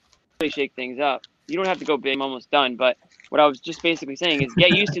really shake things up. You don't have to go big. I'm almost done. But what I was just basically saying is get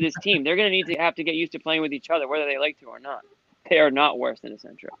used to this team. They're going to have to get used to playing with each other, whether they like to or not. They are not worse than a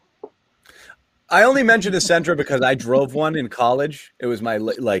Sentra. I only mentioned a Sentra because I drove one in college. It was my and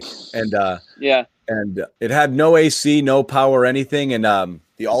it had no AC, no power, anything, and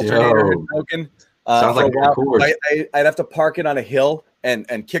the alternator had broken. Sounds like a course. I'd have to park it on a hill and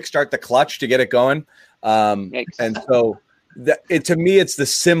kickstart the clutch to get it going. And so to me, it's the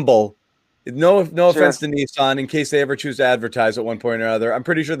symbol. No offense to Nissan, in case they ever choose to advertise at one point or another. I'm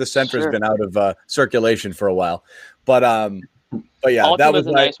pretty sure the Sentra's been out of circulation for a while, but yeah, Ultima's that was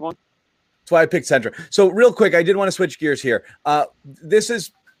a nice one. That's why I picked Sentra. So real quick, I did want to switch gears here. I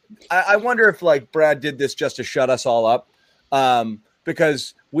wonder if like Brad did this just to shut us all up,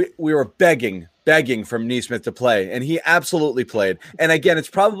 because we were begging from Nesmith to play, and he absolutely played. And again, it's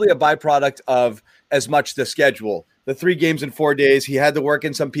probably a byproduct of as much the schedule. The 3 games in 4 days, he had to work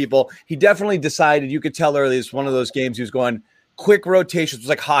in some people. He definitely decided, you could tell early, it's one of those games he was going quick rotations. It was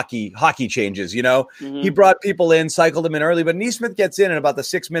like hockey changes, Mm-hmm. He brought people in, cycled them in early, but Nesmith gets in at about the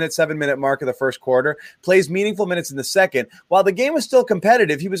 7-minute mark of the first quarter, plays meaningful minutes in the second. While the game was still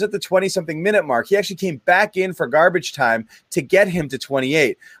competitive, he was at the 20-something minute mark. He actually came back in for garbage time to get him to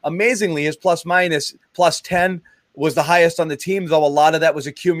 28. Amazingly, his plus-minus +10 was the highest on the team, though a lot of that was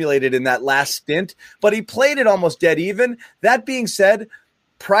accumulated in that last stint. But he played it almost dead even. That being said,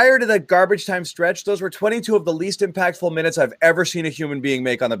 prior to the garbage time stretch, those were 22 of the least impactful minutes I've ever seen a human being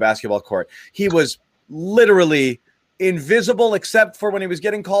make on the basketball court. He was literally invisible except for when he was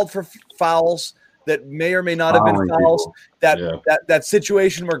getting called for fouls that may or may not have been fouls. That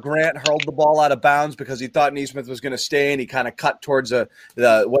situation where Grant hurled the ball out of bounds because he thought Nesmith was going to stay and he kind of cut towards the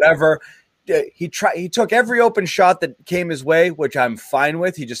whatever. He took every open shot that came his way, which I'm fine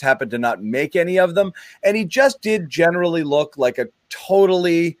with. He just happened to not make any of them. And he just did generally look like a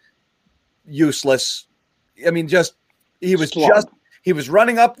totally useless. I mean, he was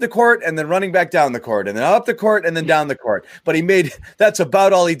running up the court and then running back down the court and then up the court and then down the court. But that's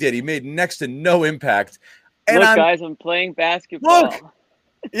about all he did. He made next to no impact. And guys, I'm playing basketball. Look,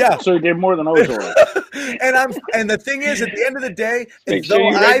 yeah. So he did more than Ozil. And the thing is, at the end of the day,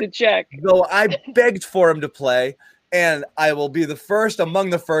 though I begged for him to play, and I will be among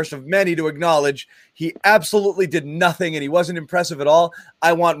the first of many to acknowledge he absolutely did nothing and he wasn't impressive at all.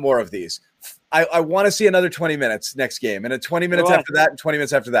 I want more of these. I want to see another 20 minutes next game, and 20 minutes after that, and 20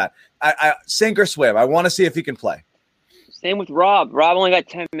 minutes after that. I sink or swim. I want to see if he can play. Same with Rob. Rob only got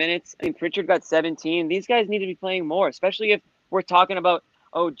 10 minutes. I mean, Pritchard got 17. These guys need to be playing more, especially if we're talking about,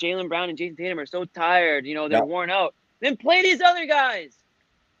 Jaylen Brown and Jayson Tatum are so tired. They're worn out. Then play these other guys.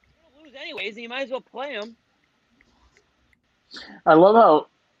 You're going to lose anyways, and you might as well play them. I love how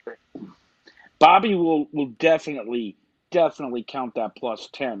Bobby will definitely count that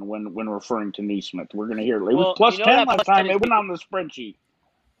 +10 when referring to Nesmith. We're going to hear it. It was +10 last time. It went on the spreadsheet.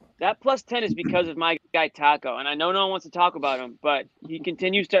 That +10 is because of my guy Taco, and I know no one wants to talk about him, but he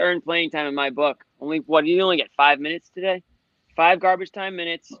continues to earn playing time in my book. He only get 5 minutes today? 5 garbage time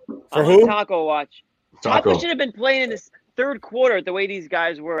minutes. For who? Taco watch. Taco should have been playing in this third quarter the way these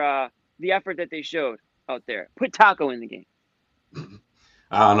guys were, the effort that they showed out there. Put Taco in the game.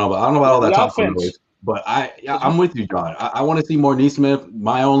 I don't know about all that talk anyways. But I'm with you, John. I want to see more Nesmith.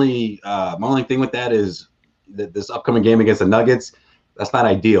 My only thing with that is this upcoming game against the Nuggets, that's not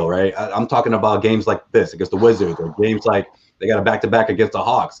ideal, right? I'm talking about games like this against the Wizards, or games like they got a back-to-back against the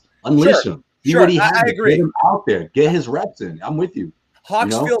Hawks. Unleash him. See what he has. I agree. Get him out there. Get his reps in. I'm with you.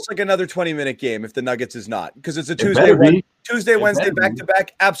 Hawks feels like another 20-minute game if the Nuggets is not, because it's a Tuesday, Wednesday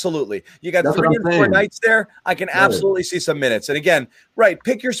back-to-back. Absolutely. You got 3 and 4 nights there. I can absolutely see some minutes. And again,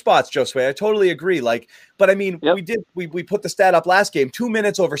 pick your spots, Josue. I totally agree. But I mean, we put the stat up last game, 2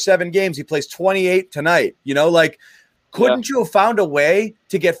 minutes over 7 games. He plays 28 tonight. Couldn't you have found a way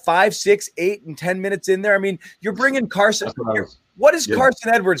to get 5, 6, 8, and 10 minutes in there? I mean, you're bringing Carson. What is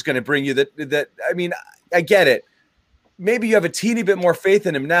Carson Edwards going to bring you? I mean, I get it. Maybe you have a teeny bit more faith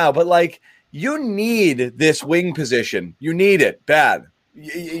in him now, but you need this wing position. You need it bad.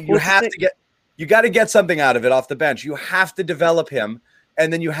 You have to get. You got to get something out of it off the bench. You have to develop him,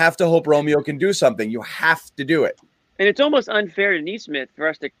 and then you have to hope Romeo can do something. You have to do it. And it's almost unfair to Neesmith for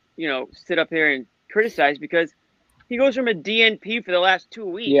us to sit up here and criticize, because he goes from a DNP for the last 2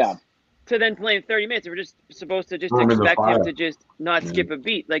 weeks to then playing 30 minutes. We're just supposed to just expect him to just not skip a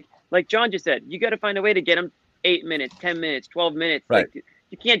beat. Like John just said, you got to find a way to get him 8 minutes, 10 minutes, 12 minutes. Right.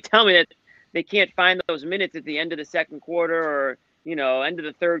 You can't tell me that they can't find those minutes at the end of the second quarter or, end of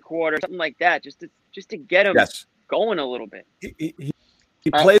the third quarter, something like that, just to get him going a little bit.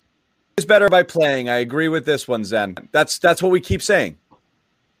 He plays better by playing. I agree with this one, Zen. That's what we keep saying.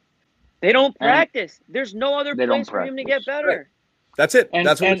 They don't practice. There's no other place for him to get better. Right. That's it.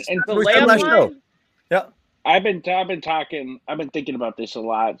 That's what we said last show. Yeah. I've been thinking about this a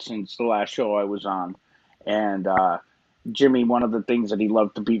lot since the last show I was on. And Jimmy, one of the things that he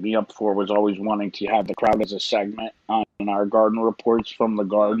loved to beat me up for was always wanting to have the crowd as a segment on our Garden reports from the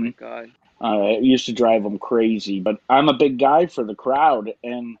Garden. Oh, my God. It used to drive him crazy. But I'm a big guy for the crowd.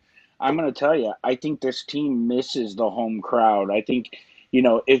 And I'm going to tell you, I think this team misses the home crowd. I think,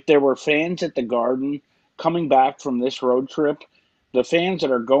 if there were fans at the Garden coming back from this road trip, the fans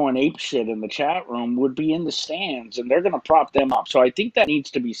that are going apeshit in the chat room would be in the stands, and they're going to prop them up. So I think that needs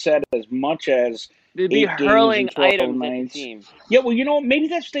to be said as much as they'd be hurling items at the team. Yeah, well, maybe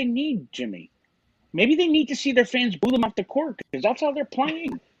that's what they need, Jimmy. Maybe they need to see their fans boo them off the court, because that's how they're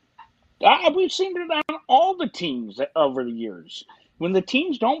playing. We've seen it on all the teams over the years. When the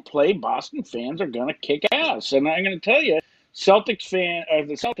teams don't play, Boston fans are going to kick ass. And I'm going to tell you, the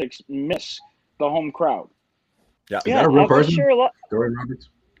Celtics miss the home crowd. Yeah, is that a real person? Sure, Dorian Roberts?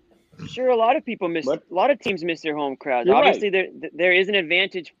 Sure, a lot of people miss. A lot of teams miss their home crowds. You're Obviously, there is an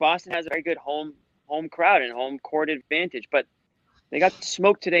advantage. Boston has a very good home crowd and home court advantage, but they got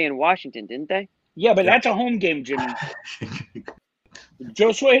smoked today in Washington, didn't they? Yeah, but that's a home game, Jimmy.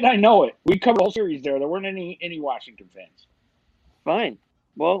 Josue and I know it. We covered the whole series there. There weren't any Washington fans. Fine.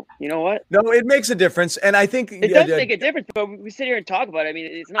 Well, you know what? No, it makes a difference, and I think it does make a difference. But we sit here and talk about it. I mean,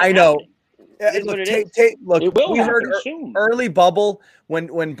 it's not. I know. Look, we heard early bubble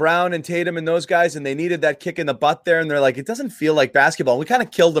when Brown and Tatum and those guys, and they needed that kick in the butt there, and they're like, it doesn't feel like basketball. We kind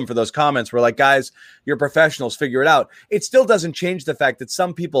of killed them for those comments. We're like, guys, you're professionals, figure it out. It still doesn't change the fact that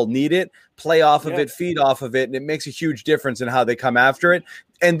some people need it, play off of it, feed off of it, and it makes a huge difference in how they come after it.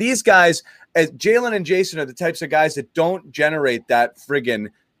 And these guys, as Jalen and Jayson, are the types of guys that don't generate that friggin'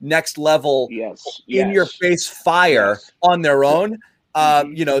 next level in your face fire on their own.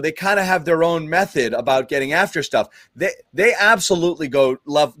 They kind of have their own method about getting after stuff. They absolutely level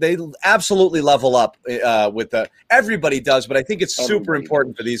up with everybody does, but I think it's super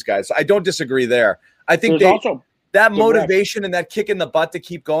important for these guys. I don't disagree there. I think that motivation and that kick in the butt to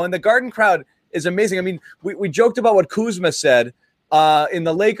keep going. The Garden crowd is amazing. I mean, we joked about what Kuzma said in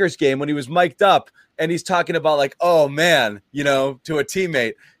the Lakers game when he was mic'd up, and he's talking about like, oh man, to a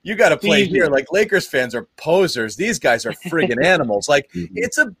teammate, you got to play here. Like, Lakers fans are posers. These guys are friggin' animals. Like,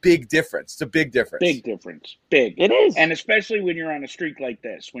 it's a big difference. It's a big difference. Big difference. Big. It is. And especially when you're on a streak like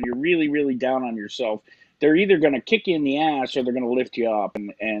this, when you're really, really down on yourself, they're either going to kick you in the ass or they're going to lift you up,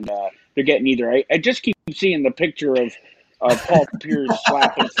 and they're getting either. I just keep seeing the picture of Paul Pierce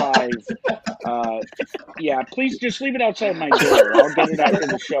slapping five. Please just leave it outside my door. I'll get it after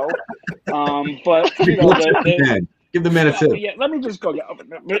the show. But give the man a tip. Yeah, let me just go.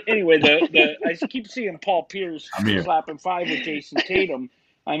 But anyway, I keep seeing Paul Pierce slapping five with Jayson Tatum.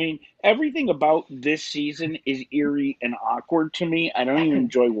 I mean, everything about this season is eerie and awkward to me. I don't even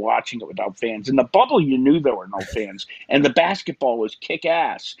enjoy watching it without fans. In the bubble, you knew there were no fans, and the basketball was kick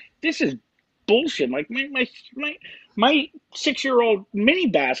ass. This is bullshit. Like my 6-year-old mini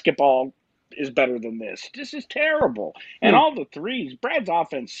basketball is better than this. This is terrible. And all the threes, Brad's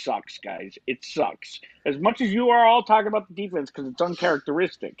offense sucks, guys. It sucks. As much as you are all talking about the defense because it's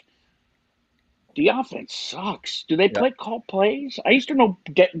uncharacteristic. The offense sucks. Do they call plays? I used to know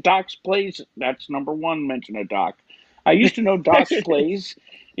Doc's plays. That's number one mention of Doc. I used to know Doc's plays.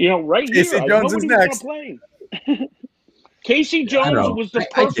 Right Casey here. Jones I know is what he was going next. to play. Casey Jones was the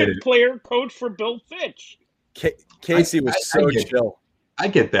perfect player coach for Bill Fitch. Casey was chill. I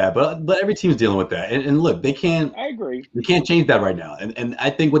get that, but every team's dealing with that. And look, they can't. I agree. They can't change that right now. And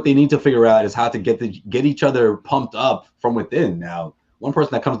I think what they need to figure out is how to get each other pumped up from within. Now, one person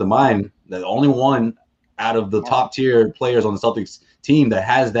that comes to mind, the only one out of the top tier players on the Celtics team that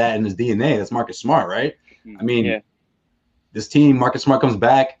has that in his DNA, that's Marcus Smart, right? I mean, this team, Marcus Smart comes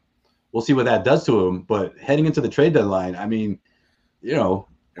back. We'll see what that does to him. But heading into the trade deadline, I mean,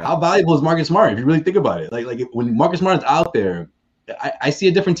 how valuable is Marcus Smart if you really think about it? Like when Marcus Smart is out there, I see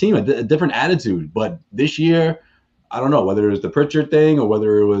a different team, a different attitude. But this year, I don't know whether it was the Pritchard thing or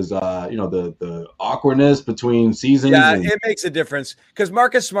whether it was, the awkwardness between seasons. Yeah, it makes a difference because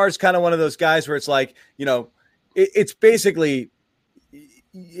Marcus Smart's kind of one of those guys where it's like, it's basically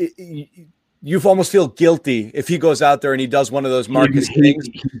you almost feel guilty if he goes out there and he does one of those Marcus things.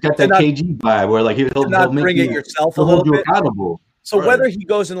 He's got that KG vibe where like he'll not bring it yourself a little bit. Accountable. So whether he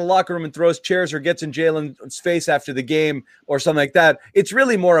goes in the locker room and throws chairs or gets in Jalen's face after the game or something like that, it's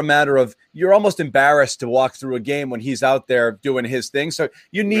really more a matter of you're almost embarrassed to walk through a game when he's out there doing his thing. So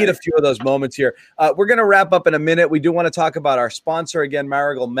you need a few of those moments here. We're going to wrap up in a minute. We do want to talk about our sponsor again,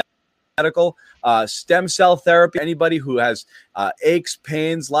 Maragal Medical, stem cell therapy. Anybody who has aches,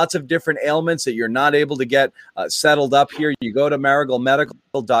 pains, lots of different ailments that you're not able to get settled up here, you go to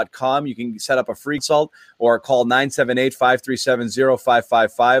maragalmedical.com. You can set up a free consult or call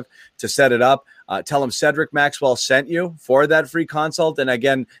 978-537-0555 to set it up. Tell them Cedric Maxwell sent you for that free consult. And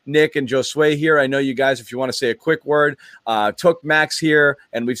again, Nick and Josue here, I know you guys, if you want to say a quick word, took Max here,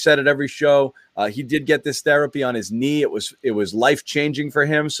 and we've said it every show. He did get this therapy on his knee. It was life-changing for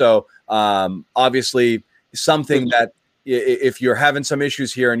him. So obviously something that if you're having some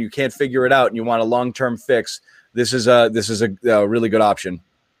issues here and you can't figure it out and you want a long-term fix, this is a really good option.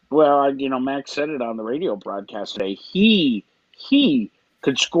 Well, Max said it on the radio broadcast today. He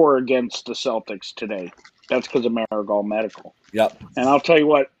could score against the Celtics today. That's because of Maragal Medical. Yep. And I'll tell you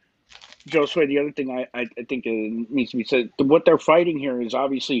what, Josue, the other thing I think needs to be said, what they're fighting here is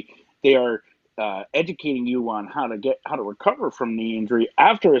obviously they are educating you on how to recover from the injury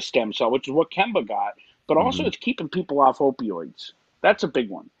after a stem cell, which is what Kemba got, but also it's keeping people off opioids. That's a big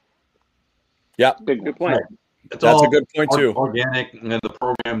one. Yeah. Good point. Right. That's a good point too. Organic, and then the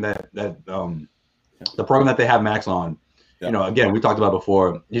program the program that they have Max on. Yeah. Again, we talked about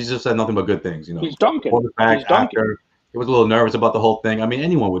before. He's just said nothing but good things. He's dunking. After he was a little nervous about the whole thing. I mean,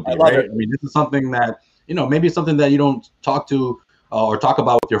 anyone would be, right? I mean, this is something that maybe it's something that you don't talk to or talk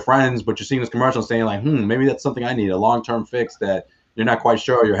about with your friends, but you're seeing this commercial saying like, maybe that's something I need, a long-term fix that you're not quite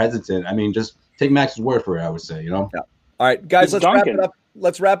sure or you're hesitant. I mean, just take Max's word for it, I would say. Yeah. All right, guys, let's wrap it up.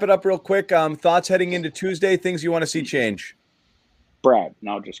 Let's wrap it up real quick. Thoughts heading into Tuesday, things you want to see change. Brad,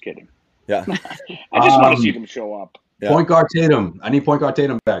 no, just kidding. Yeah. I just want to see them show up. Yeah. Point guard Tatum. I need point guard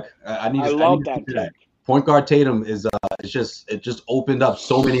Tatum back. I love that pick. Point guard Tatum is it just opened up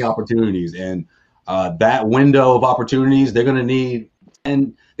so many opportunities, and that window of opportunities they're gonna need,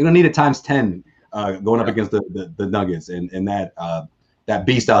 and they're gonna need it times 10 going up against the Nuggets and that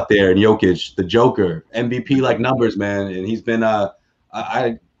beast out there, and Jokic, the Joker, MVP like numbers, man, and he's been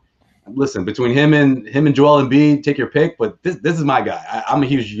I listen, between him and Joel Embiid, take your pick, but this is my guy. I'm a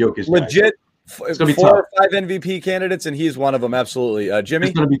huge Jokic guy. Legit. 4 or 5 MVP candidates, and he's one of them. Absolutely, Jimmy.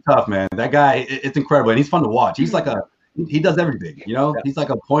 It's gonna be tough, man. That guy, it's incredible, and he's fun to watch. He's like he does everything. He's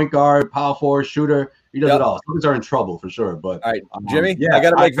like a point guard, power forward, shooter. He does it all. Celtics are in trouble for sure. But all right, Jimmy, I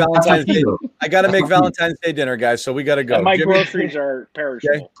gotta make Valentine's Day. I gotta make Valentine's Day dinner, guys. So we gotta go. And my groceries are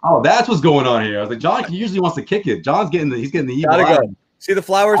perishable. Okay. Oh, that's what's going on here. I was like, John usually wants to kick it. John's getting the evil. Gotta go. See the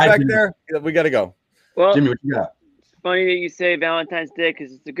flowers back there? We gotta go. Well, Jimmy, what you got? It's funny that you say Valentine's Day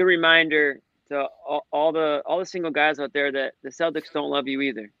because it's a good reminder to all the single guys out there that the Celtics don't love you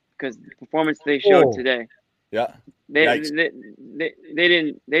either because the performance they showed today. Yeah. They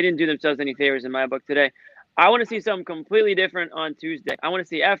didn't do themselves any favors in my book today. I want to see something completely different on Tuesday. I want to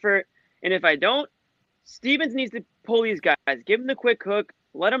see effort, and if I don't, Stevens needs to pull these guys, give them the quick hook,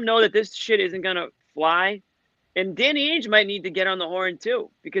 let them know that this shit isn't gonna fly, and Danny Ainge might need to get on the horn too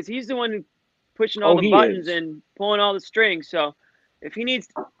because he's the one pushing all the buttons and pulling all the strings. So if he needs,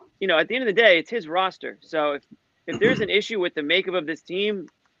 at the end of the day, it's his roster. So if there's an issue with the makeup of this team,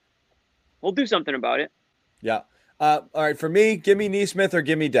 we'll do something about it. Yeah. All right. For me, give me Neesmith or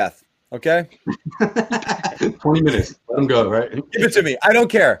give me death. Okay. 20 minutes. Let him go, right? Give it to me. I don't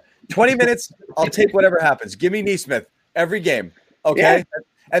care. 20 minutes. I'll take whatever happens. Give me Neesmith every game. Okay. Yeah.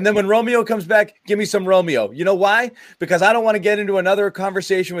 And then when Romeo comes back, give me some Romeo. You know why? Because I don't want to get into another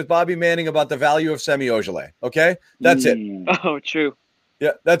conversation with Bobby Manning about the value of Semi Ojeleye. Okay? That's it. Oh, true.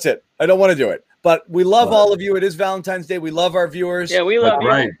 Yeah, that's it. I don't want to do it. But we love all of you. It is Valentine's Day. We love our viewers. Yeah, we love you.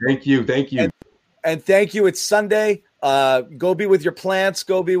 Right. Thank you. And thank you. It's Sunday. Go be with your plants.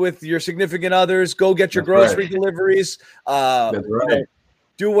 Go be with your significant others. Go get your grocery deliveries. That's right.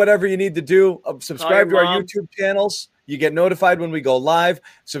 Do whatever you need to do. Subscribe to our YouTube channels. You get notified when we go live.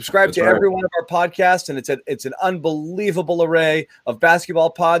 Subscribe to every one of our podcasts, and it's an unbelievable array of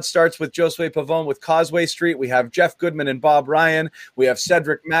basketball pods. Starts with Josue Pavon with Causeway Street. We have Jeff Goodman and Bob Ryan. We have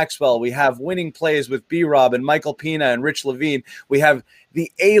Cedric Maxwell. We have Winning Plays with B-Rob and Michael Pina and Rich Levine. We have the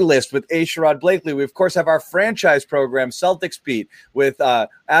A-List with A. Sherrod Blakely. We, of course, have our franchise program, Celtics Beat, with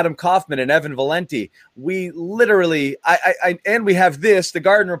Adam Kaufman and Evan Valenti. We literally and we have this, the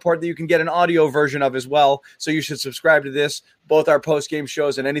Garden Report, that you can get an audio version of as well. So you should subscribe to this, both our post-game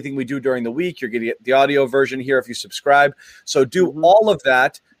shows and anything we do during the week. You're going to get the audio version here if you subscribe. So do all of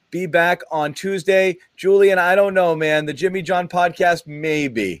that. Be back on Tuesday. Julian, I don't know, man. The Jimmy John podcast,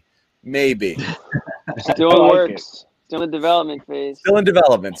 maybe. Still works. Still in development phase. Still in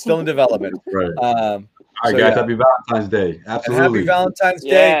development. Right. All right, guys. Happy Valentine's Day. Absolutely. Happy Valentine's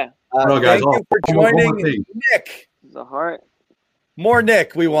Day. Guys, thank you for joining Nick. The heart. More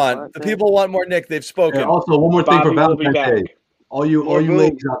Nick we want. The people want more Nick. They've spoken. Yeah, also, one more thing for Valentine's Day. All you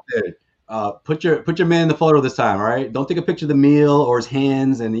ladies out there, put your man in the photo this time, all right? Don't take a picture of the meal or his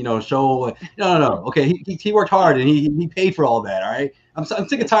hands and, show. No. Okay, he worked hard and he paid for all that, all right? I'm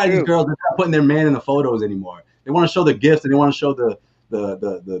sick and tired of these girls that are not putting their man in the photos anymore. They want to show the gifts and they want to show the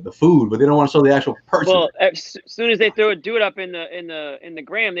food, but they don't want to show the actual person. Well, as soon as they do it up in the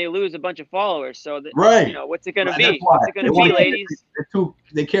gram, they lose a bunch of followers. So right, what's it going to be? What's it going to be, ladies?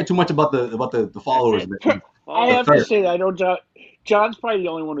 They care too much about the followers. I have to say, I know John's probably the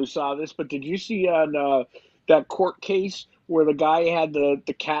only one who saw this, but did you see on that court case where the guy had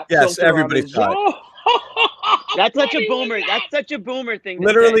the cat? Yes, everybody saw it. That's such a boomer. That's such a boomer thing.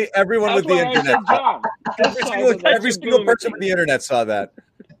 Literally everyone with the internet. Every single person with the internet saw that.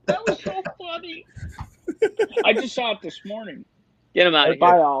 That was so funny. I just saw it this morning. Get him out of here.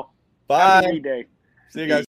 Bye, all. Bye. Happy day. See you guys.